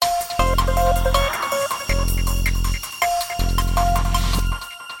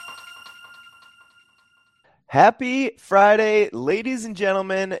Happy Friday, ladies and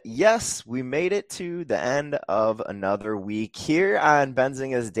gentlemen. Yes, we made it to the end of another week here on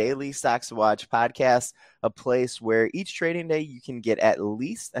Benzinga's Daily Stocks to Watch podcast, a place where each trading day you can get at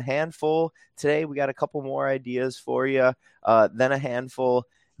least a handful. Today, we got a couple more ideas for you than a handful.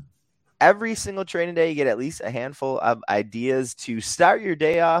 Every single trading day, you get at least a handful of ideas to start your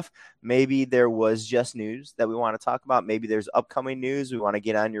day off. Maybe there was just news that we want to talk about. Maybe there's upcoming news we want to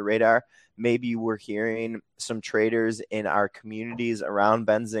get on your radar. Maybe we're hearing some traders in our communities around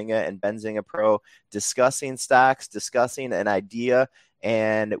Benzinga and Benzinga Pro discussing stocks, discussing an idea,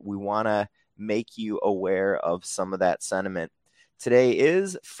 and we want to make you aware of some of that sentiment. Today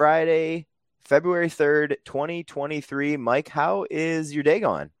is Friday, February 3rd, 2023. Mike, how is your day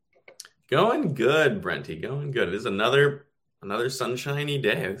going? Going good, Brenty. Going good. It is another sunshiny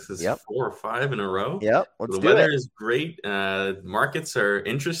day. This is 4 or 5 in a row. Yep, let's the do weather it. is great. Markets are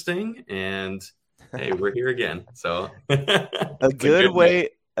interesting, and hey, we're here again. So a good way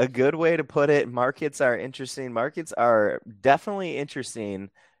to put it. Markets are interesting. Markets are definitely interesting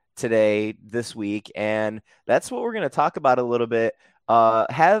today, this week, and that's what we're going to talk about a little bit. We're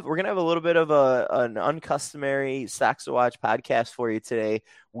going to have a little bit of an uncustomary Stocks to Watch podcast for you today.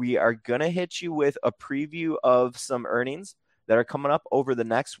 We are going to hit you with a preview of some earnings that are coming up over the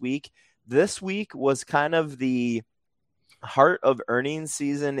next week. This week was kind of the heart of earnings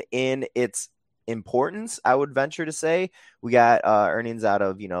season in its importance, I would venture to say. We got earnings out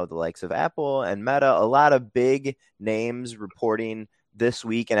of, the likes of Apple and Meta, a lot of big names reporting this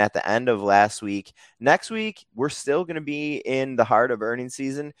week and at the end of last week. Next week, we're still going to be in the heart of earnings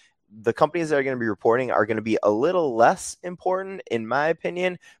season. The companies that are going to be reporting are going to be a little less important, in my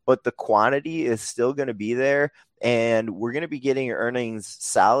opinion, but the quantity is still going to be there. And we're going to be getting earnings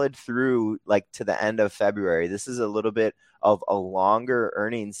solid through to the end of February. This is a little bit of a longer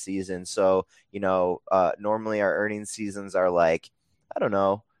earnings season. So, normally our earnings seasons are like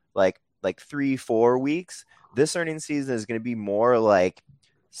 3-4 weeks. This earnings season is going to be more like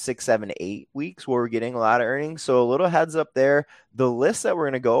 6, 7, 8 weeks where we're getting a lot of earnings. So a little heads up there. The list that we're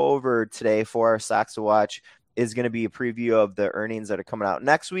going to go over today for our Stocks to Watch is going to be a preview of the earnings that are coming out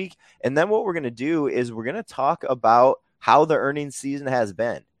next week. And then what we're going to do is we're going to talk about how the earnings season has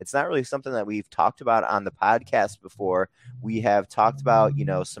been. It's not really something that we've talked about on the podcast before. We have talked about,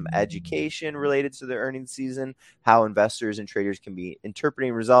 some education related to the earnings season, how investors and traders can be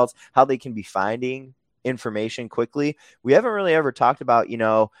interpreting results, how they can be finding information quickly. We haven't really ever talked about,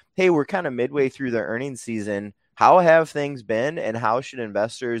 hey, we're kind of midway through the earnings season. How have things been, and how should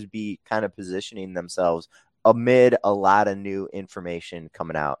investors be kind of positioning themselves amid a lot of new information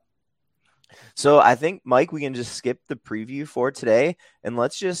coming out? So I think, Mike, we can just skip the preview for today and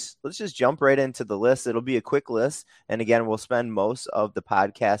let's just jump right into the list. It'll be a quick list. And again, we'll spend most of the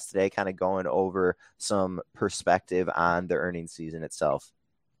podcast today kind of going over some perspective on the earnings season itself.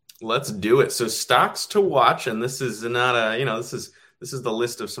 Let's do it. So stocks to watch, and this is not this is the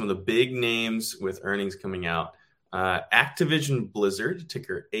list of some of the big names with earnings coming out. Activision Blizzard,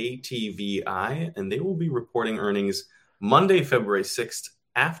 ticker ATVI, and they will be reporting earnings Monday, February 6th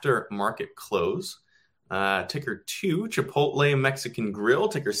after market close. Ticker 2, Chipotle Mexican Grill,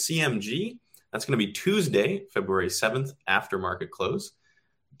 ticker CMG. That's going to be Tuesday, February 7th after market close.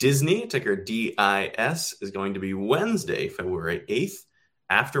 Disney, ticker DIS, is going to be Wednesday, February 8th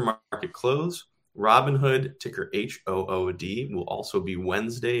after market close. Robinhood, ticker HOOD, will also be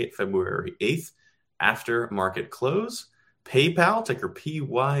Wednesday, February 8th after market close. PayPal, ticker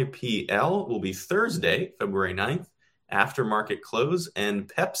PYPL, will be Thursday, February 9th after market close. And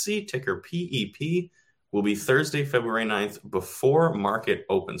Pepsi, ticker PEP, will be Thursday, February 9th before market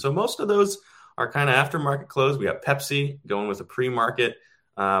open. So most of those are kind of after market close. We have Pepsi going with a pre-market,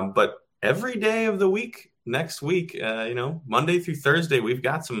 but every day of the week, next week, Monday through Thursday, we've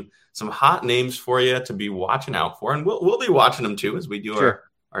got some hot names for you to be watching out for, and we'll be watching them too as we do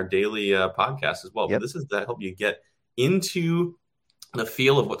our daily podcast as well. Yep. But this is to help you get into the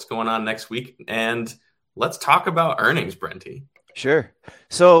feel of what's going on next week, and let's talk about earnings, Brenty. Sure.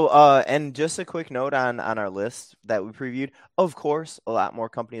 So, and just a quick note on our list that we previewed. Of course, a lot more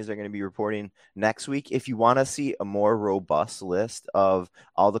companies are going to be reporting next week. If you want to see a more robust list of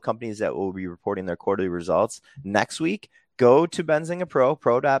all the companies that will be reporting their quarterly results next week, go to Benzinga Pro,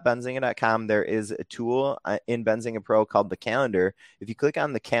 pro.benzinga.com. There is a tool in Benzinga Pro called the calendar. If you click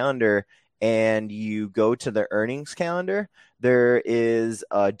on the calendar and you go to the earnings calendar, there is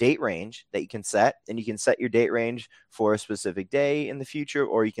a date range that you can set, and you can set your date range for a specific day in the future,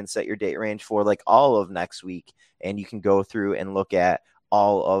 or you can set your date range for all of next week, and you can go through and look at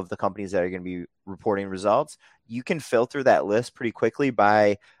all of the companies that are going to be reporting results. you can filter that list pretty quickly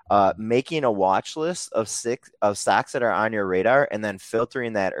by making a watch list of stocks that are on your radar, and then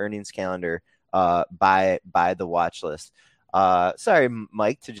filtering that earnings calendar by the watch list. Sorry,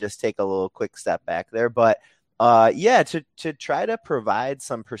 Mike, to just take a little quick step back there, but yeah, to try to provide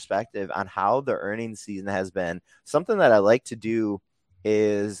some perspective on how the earnings season has been, something that I like to do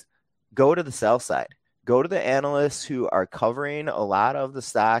is go to the sell side, go to the analysts who are covering a lot of the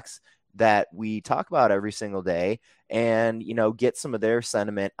stocks that we talk about every single day, and get some of their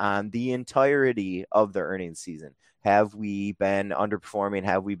sentiment on the entirety of the earnings season. Have we been underperforming?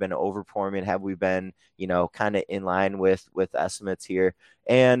 Have we been overperforming? Have we been kind of in line with estimates here?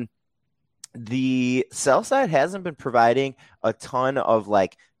 And the sell side hasn't been providing a ton of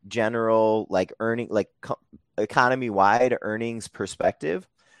like general like earning like economy wide earnings perspective,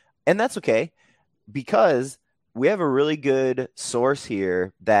 and that's okay, because we have a really good source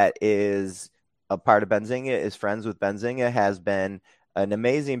here that is a part of Benzinga, is friends with Benzinga, has been an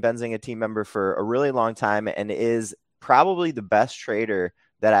amazing Benzinga team member for a really long time, and is probably the best trader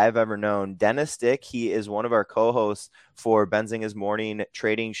that I've ever known. Dennis Dick, he is one of our co-hosts for Benzinga's morning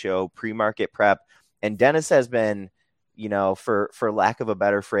trading show, Pre-Market Prep. And Dennis has been, for lack of a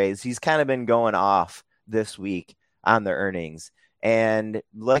better phrase, he's kind of been going off this week on the earnings. And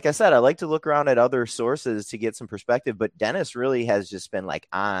like I said, I like to look around at other sources to get some perspective, but Dennis really has just been like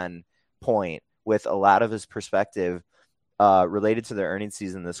on point with a lot of his perspective related to the earnings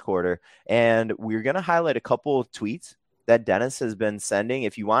season this quarter. And we're going to highlight a couple of tweets that Dennis has been sending.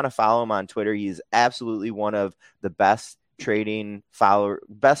 If you want to follow him on Twitter, he's absolutely one of the best trading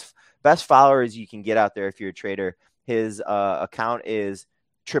best followers you can get out there if you're a trader. His account is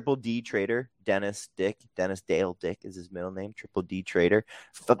Triple D Trader, Dennis Dick. Dennis Dale Dick is his middle name, Triple D Trader.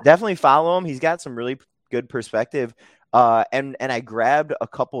 Definitely follow him. He's got some really good perspective. And I grabbed a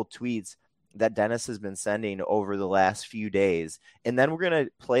couple tweets that Dennis has been sending over the last few days. And then we're going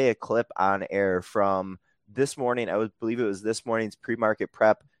to play a clip on air from this morning. I believe it was this morning's Pre-Market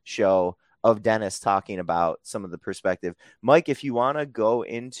Prep show of Dennis talking about some of the perspective. Mike, if you want to go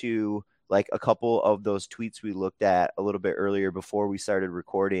into like a couple of those tweets we looked at a little bit earlier before we started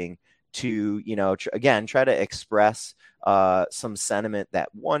recording to, again, try to express some sentiment that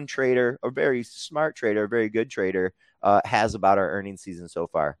one trader, a very smart trader, a very good trader, has about our earnings season so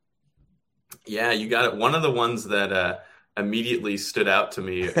far. Yeah, you got it. One of the ones that immediately stood out to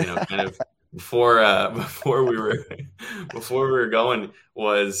me, kind of before we were going,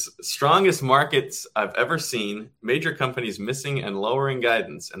 was strongest markets I've ever seen. Major companies missing and lowering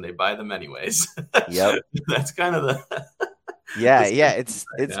guidance, and they buy them anyways. Yep, that's kind of the yeah. It's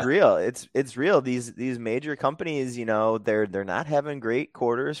real. It's real. These major companies, they're not having great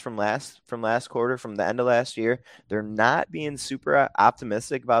quarters from last quarter, from the end of last year. They're not being super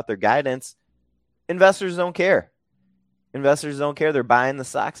optimistic about their guidance. Investors don't care. They're buying the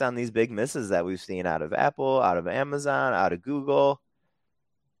stocks on these big misses that we've seen out of Apple, out of Amazon, out of Google.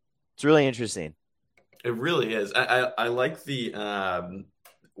 It's really interesting. It really is. I like the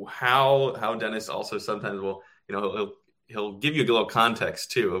how Dennis also sometimes will, he'll give you a little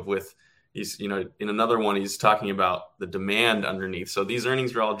context too of he's, in another one, he's talking about the demand underneath. So these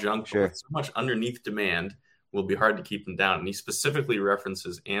earnings are all junk, sure. But with so much underneath demand will be hard to keep them down. And he specifically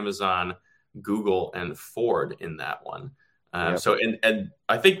references Amazon, Google, and Ford in that one. Yep. So, and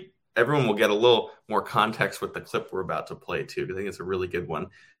I think everyone will get a little more context with the clip we're about to play too, because I think it's a really good one.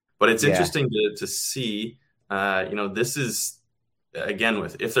 But it's interesting to see, this is, again,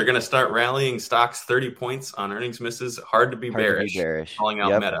 if they're going to start rallying stocks 30 points on earnings misses, hard to be bearish. Calling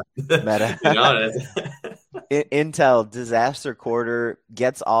out Meta. Intel, disaster quarter,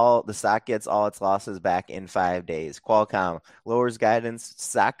 the stock gets all its losses back in 5 days. Qualcomm lowers guidance,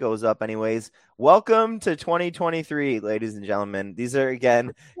 stock goes up anyways. Welcome to 2023, ladies and gentlemen. These are,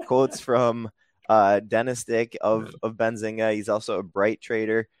 again, quotes from Dennis Dick of Benzinga. He's also a bright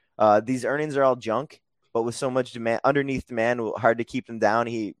trader. These earnings are all junk, but with so much demand, underneath demand, hard to keep them down.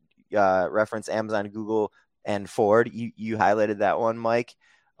 He referenced Amazon, Google, and Ford. You highlighted that one, Mike.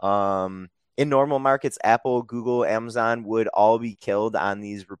 In normal markets, Apple, Google, Amazon would all be killed on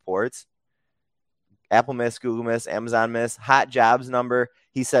these reports. Apple miss, Google miss, Amazon miss. Hot jobs number.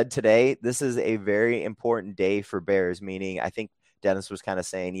 He said today, this is a very important day for bears, meaning I think Dennis was kind of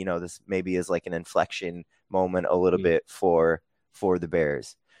saying, this maybe is like an inflection moment a little bit for the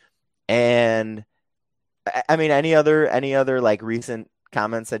Bears. And I mean, any other like recent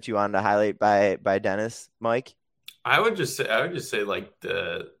comments that you wanted to highlight by Dennis, Mike? I would just say like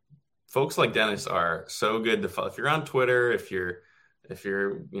the folks like Dennis are so good to follow. If you're on Twitter, if you're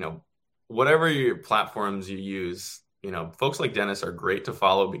whatever your platforms you use, folks like Dennis are great to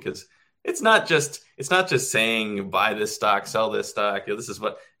follow because it's not just saying buy this stock, sell this stock. This is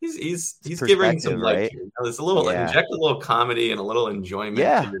what It's he's giving some perspective, life right? here. There's a little Yeah. inject a little comedy and a little enjoyment to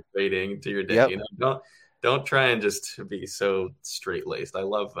Yeah. your trading, to your day. Yep. Don't try and just be so straight laced. I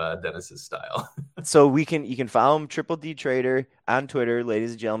love Dennis's style. So you can follow him, Triple D Trader, on Twitter,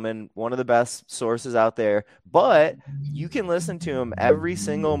 ladies and gentlemen, one of the best sources out there. But you can listen to him every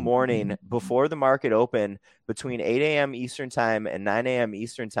single morning before the market open between 8 a.m. Eastern time and 9 a.m.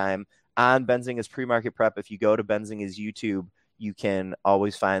 Eastern time on Benzinga's pre-market prep. If you go to Benzinga's YouTube, you can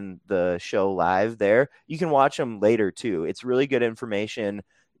always find the show live there. You can watch them later too. It's really good information,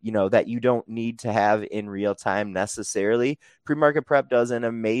 that you don't need to have in real time necessarily. Pre-market prep does an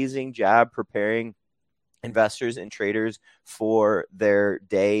amazing job preparing investors and traders for their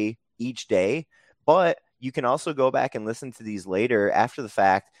day each day. But you can also go back and listen to these later after the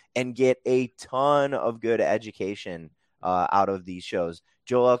fact and get a ton of good education out of these shows.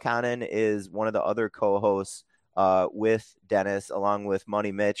 Joel Elconin is one of the other co-hosts with Dennis, along with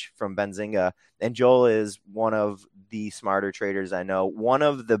Money Mitch from Benzinga. And Joel is one of the smarter traders I know, one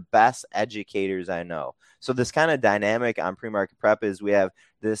of the best educators I know. So this kind of dynamic on pre-market prep is we have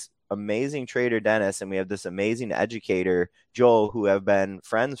this amazing trader, Dennis, and we have this amazing educator, Joel, who have been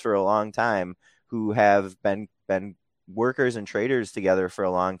friends for a long time, who have been workers and traders together for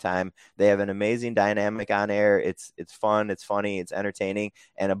a long time. They have an amazing dynamic on air. It's fun, it's funny, it's entertaining,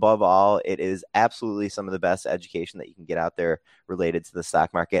 and above all, it is absolutely some of the best education that you can get out there related to the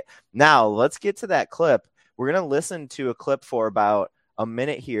stock market. Now, let's get to that clip. We're going to listen to a clip for about a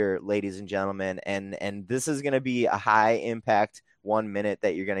minute here, ladies and gentlemen, and this is going to be a high impact 1 minute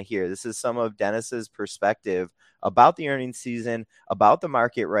that you're going to hear. This is some of Dennis's perspective about the earnings season, about the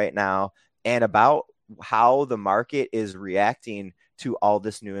market right now, and about how the market is reacting to all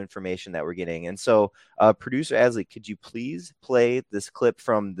this new information that we're getting. And so, producer Asley, could you please play this clip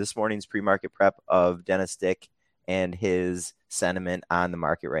from this morning's pre-market prep of Dennis Dick and his sentiment on the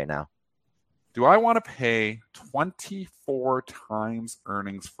market right now? Do I want to pay 24 times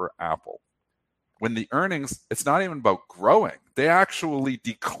earnings for Apple when the earnings, it's not even about growing? They actually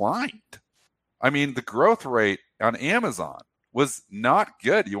declined. I mean, the growth rate on Amazon was not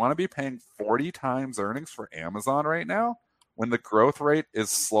good. You want to be paying 40 times earnings for Amazon right now when the growth rate is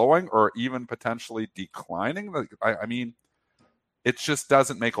slowing or even potentially declining? I mean, it just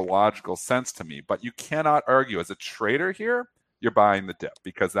doesn't make a logical sense to me. But you cannot argue as a trader here, you're buying the dip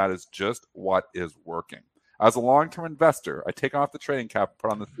because that is just what is working. As a long-term investor, I take off the trading cap and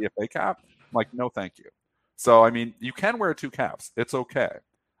put on the CFA cap. I'm like, no, thank you. So, I mean, you can wear two caps. It's okay.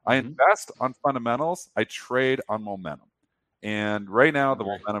 I invest on fundamentals. I trade on momentum. And right now, the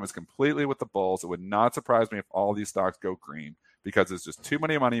momentum is completely with the bulls. It would not surprise me if all these stocks go green because there's just too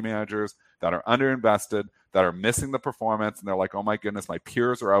many money managers that are underinvested, that are missing the performance, and they're like, oh my goodness, my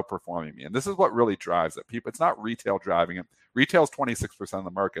peers are outperforming me. And this is what really drives it. People, it's not retail driving it. Retail is 26% of the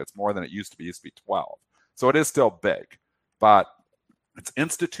market. It's more than it used to be. It used to be 12. So it is still big, but it's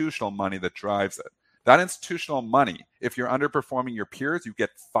institutional money that drives it. That institutional money, if you're underperforming your peers, you get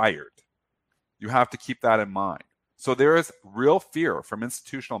fired. You have to keep that in mind. So there is real fear from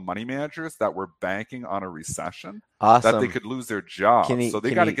institutional money managers that we're banking on a recession, that they could lose their jobs. So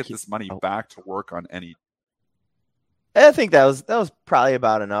they got to get this money back to work on any. I think that was probably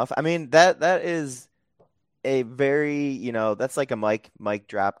about enough. I mean, that is a very, that's like a mic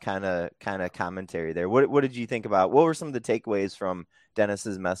drop kind of commentary there. What did you think about? What were some of the takeaways from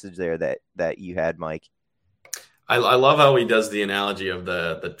Dennis's message there that you had, Mike? I love how he does the analogy of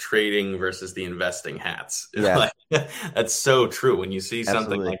the trading versus the investing hats. Yeah. That's so true. When you see something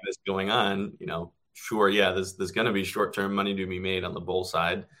Absolutely. like this going on, sure, yeah, there's going to be short-term money to be made on the bull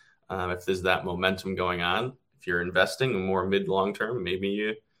side. If there's that momentum going on, if you're investing more mid, long-term, maybe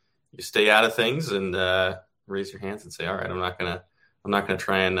you stay out of things and raise your hands and say, all right, I'm not gonna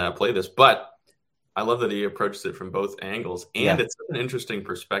try and play this. But I love that he approached it from both angles, and it's an interesting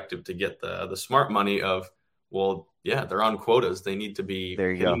perspective to get the smart money of, well, yeah, they're on quotas. They need to be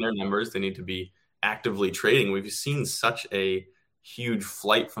hitting their numbers. They need to be actively trading. We've seen such a huge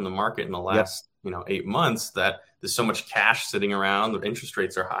flight from the market in the last 8 months that there's so much cash sitting around. The interest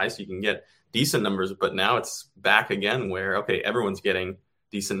rates are high, so you can get decent numbers. But now it's back again where, okay, everyone's getting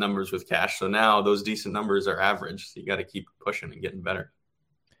decent numbers with cash. So now those decent numbers are average. So you got to keep pushing and getting better.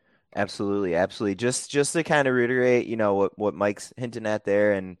 Absolutely. Just to kind of reiterate, what Mike's hinting at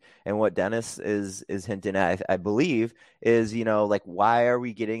there and what Dennis is hinting at, I believe, is, like, why are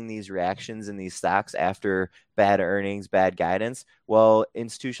we getting these reactions in these stocks after bad earnings, bad guidance? Well,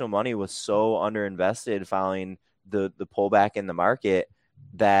 institutional money was so underinvested following the pullback in the market.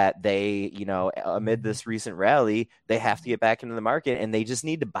 that they, amid this recent rally, they have to get back into the market and they just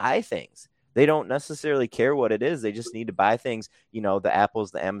need to buy things. They don't necessarily care what it is. They just need to buy things. The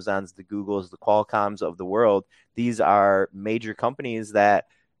Apples, the Amazons, the Googles, the Qualcomms of the world. These are major companies that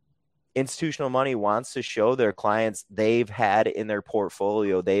institutional money wants to show their clients they've had in their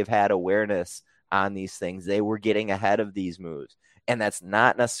portfolio. They've had awareness on these things. They were getting ahead of these moves. And that's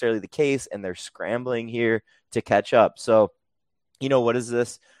not necessarily the case. And they're scrambling here to catch up. So, what does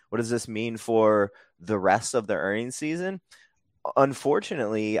this mean for the rest of the earnings season?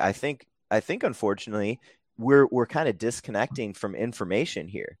 Unfortunately, I think unfortunately, we're kind of disconnecting from information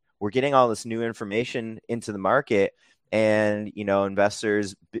here. We're getting all this new information into the market, and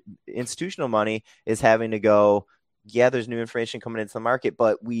investors, institutional money is having to go, yeah, there's new information coming into the market,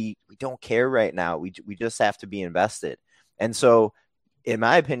 but we don't care right now. We just have to be invested. And so, in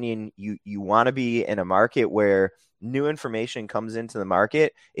my opinion, you want to be in a market where new information comes into the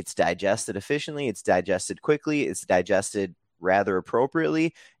market. It's digested efficiently. It's digested quickly. It's digested rather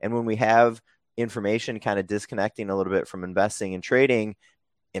appropriately. And when we have information kind of disconnecting a little bit from investing and trading,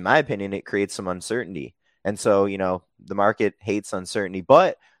 in my opinion, it creates some uncertainty. And so, the market hates uncertainty.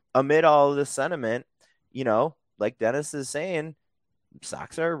 But amid all of this sentiment, like Dennis is saying,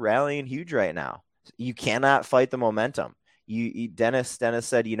 stocks are rallying huge right now. You cannot fight the momentum. Dennis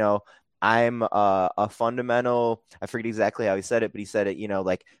said, I'm a fundamental, I forget exactly how he said it, but he said it,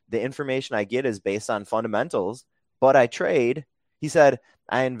 like the information I get is based on fundamentals, but I trade. He said,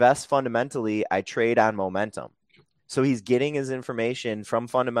 I invest fundamentally, I trade on momentum. So he's getting his information from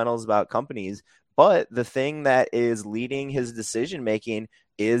fundamentals about companies, but the thing that is leading his decision-making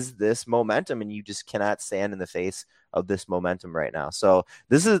is this momentum, and you just cannot stand in the face of this momentum right now. So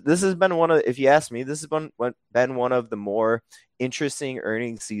this has been if you ask me, this has been one of the more interesting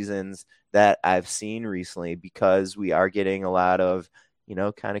earnings seasons that I've seen recently, because we are getting a lot of,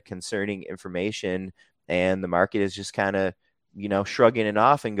 kind of concerning information, and the market is just kind of, shrugging it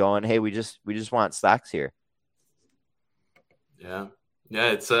off and going, hey, we just want stocks here. Yeah.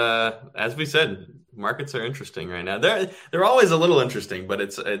 Yeah, it's as we said, markets are interesting right now. They're always a little interesting, but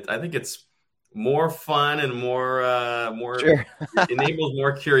I think it's more fun and more sure. enables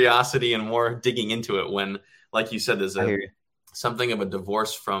more curiosity and more digging into it when, like you said, there's something of a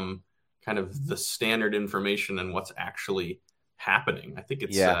divorce from kind of the standard information and what's actually happening. I think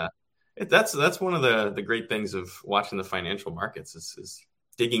it's that's one of the great things of watching the financial markets is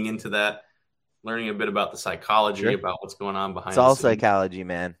digging into that, learning a bit about the psychology, about what's going on behind. It's all psychology,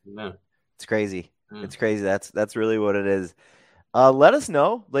 man. Yeah. It's crazy. Yeah. It's crazy. That's really what it is. Let us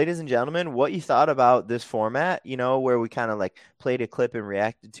know, ladies and gentlemen, what you thought about this format, where we kind of like played a clip and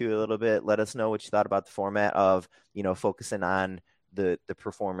reacted to it a little bit. Let us know what you thought about the format of, focusing on the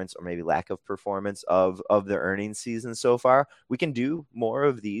performance or maybe lack of performance of the earnings season so far. We can do more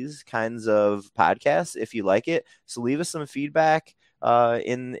of these kinds of podcasts if you like it. So leave us some feedback on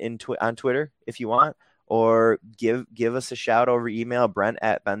Twitter if you want, or give us a shout over email,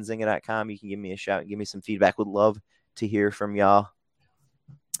 brent@benzinga.com. You can give me a shout and give me some feedback. Would love to hear from y'all.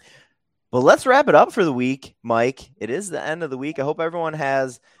 Well, let's wrap it up for the week, Mike. It is the end of the week. I hope everyone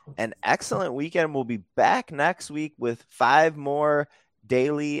has an excellent weekend. We'll be back next week with 5 more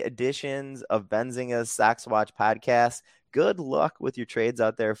daily editions of Benzinga's Stocks Watch podcast. Good luck with your trades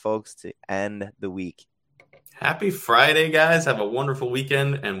out there, folks, to end the week. Happy Friday, guys. Have a wonderful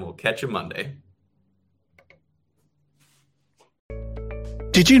weekend, and we'll catch you Monday.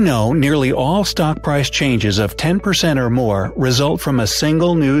 Did you know nearly all stock price changes of 10% or more result from a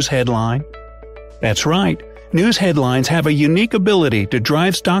single news headline? That's right. News headlines have a unique ability to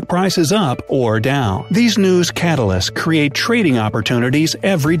drive stock prices up or down. These news catalysts create trading opportunities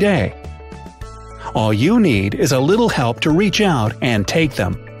every day. All you need is a little help to reach out and take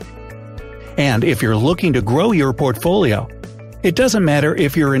them. And if you're looking to grow your portfolio, it doesn't matter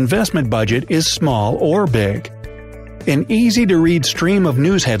if your investment budget is small or big. An easy-to-read stream of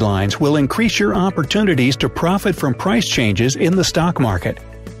news headlines will increase your opportunities to profit from price changes in the stock market,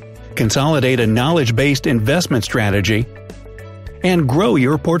 consolidate a knowledge-based investment strategy, and grow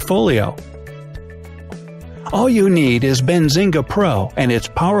your portfolio. All you need is Benzinga Pro and its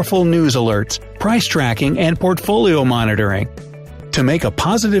powerful news alerts, price tracking, and portfolio monitoring to make a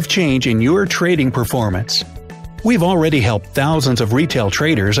positive change in your trading performance. We've already helped thousands of retail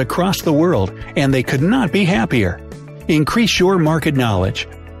traders across the world, and they could not be happier. Increase your market knowledge,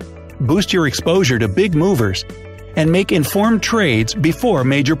 boost your exposure to big movers, and make informed trades before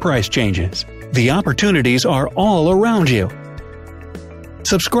major price changes. The opportunities are all around you.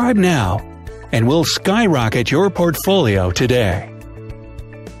 Subscribe now, and we'll skyrocket your portfolio today.